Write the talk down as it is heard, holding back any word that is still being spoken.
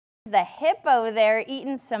The hippo there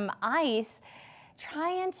eating some ice,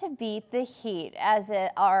 trying to beat the heat, as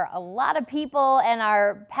it are a lot of people and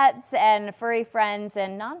our pets and furry friends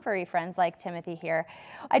and non-furry friends like Timothy here.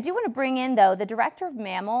 I do want to bring in, though, the director of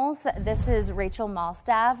Mammals. This is Rachel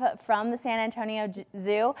Malstaff from the San Antonio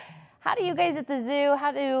Zoo. How do you guys at the zoo,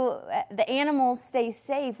 how do the animals stay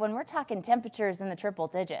safe when we're talking temperatures in the triple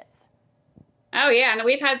digits? Oh yeah, and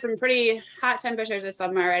we've had some pretty hot temperatures this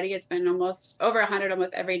summer already. It's been almost over 100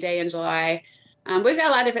 almost every day in July. We've got a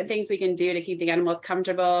lot of different things we can do to keep the animals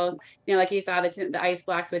comfortable. You know, like you saw the ice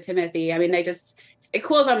blocks with Timothy. I mean, it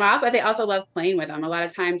cools them off, but they also love playing with them. A lot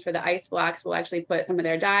of times for the ice blocks, we'll actually put some of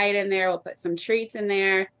their diet in there. We'll put some treats in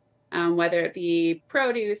there, whether it be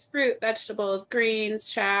produce, fruit, vegetables, greens,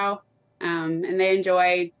 chow, and they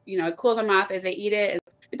enjoy, it cools them off as they eat it.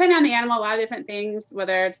 Depending on the animal, a lot of different things,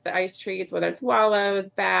 whether it's the ice treats, whether it's wallows,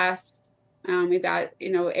 baths. We've got,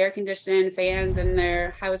 air-conditioned fans in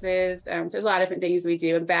their houses. So there's a lot of different things we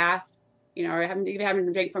do. A bath, or having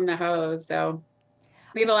to drink from the hose. So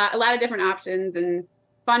we have a lot of different options and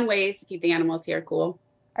fun ways to keep the animals here cool.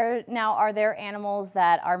 Now, are there animals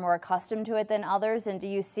that are more accustomed to it than others? And do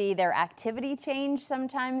you see their activity change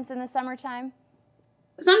sometimes in the summertime?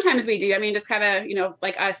 Sometimes we do. I mean, just kind of,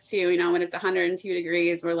 like us too, when it's 102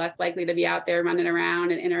 degrees, we're less likely to be out there running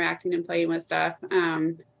around and interacting and playing with stuff.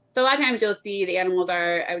 So a lot of times you'll see the animals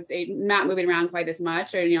are, I would say, not moving around quite as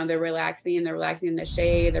much, or, they're relaxing in the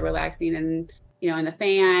shade, they're relaxing in, in the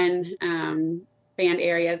fan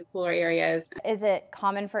areas, cooler areas. Is it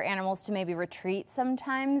common for animals to maybe retreat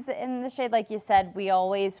sometimes in the shade? Like you said, we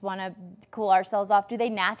always want to cool ourselves off. Do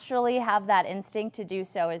they naturally have that instinct to do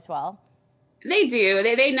so as well? They do.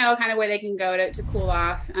 They know kind of where they can go to cool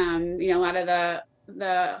off. A lot of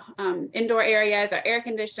the indoor areas are air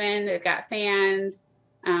conditioned. They've got fans.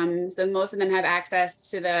 So most of them have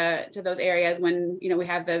access to those areas when we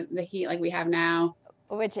have the heat like we have now.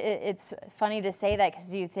 Which it's funny to say that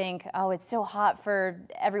because you think, oh, it's so hot for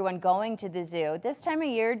everyone going to the zoo. This time of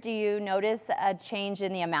year, do you notice a change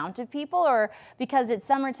in the amount of people, or because it's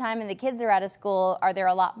summertime and the kids are out of school, are there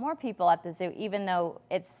a lot more people at the zoo even though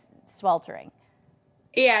it's sweltering?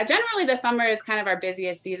 Yeah, generally the summer is kind of our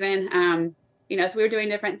busiest season. So we're doing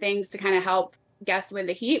different things to kind of help guests with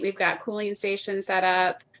the heat. We've got cooling stations set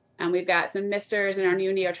up. We've got some misters in our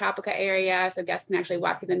new Neotropica area, so guests can actually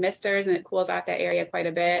walk through the misters, and it cools out that area quite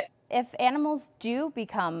a bit. If animals do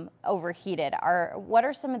become overheated, what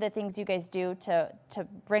are some of the things you guys do to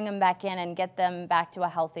bring them back in and get them back to a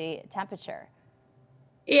healthy temperature?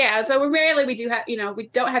 Yeah, so we do have, we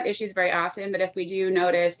don't have issues very often, but if we do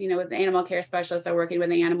notice, with the animal care specialists are working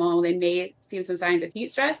with the animal, they may see some signs of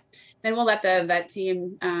heat stress, then we'll let the vet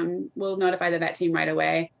team, we'll notify the vet team right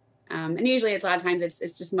away. And usually it's a lot of times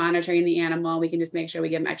it's just monitoring the animal. We can just make sure we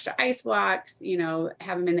give them extra ice blocks,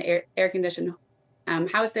 have them in the air conditioned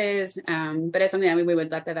houses. But it's something that we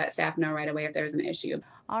would let the vet staff know right away if there's an issue.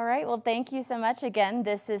 All right. Well, thank you so much. Again,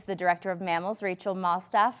 this is the director of Mammals, Rachel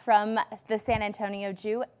Malstaff from the San Antonio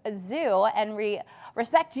Zoo, and we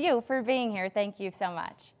respect you for being here. Thank you so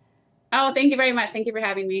much. Oh, thank you very much. Thank you for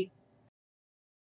having me.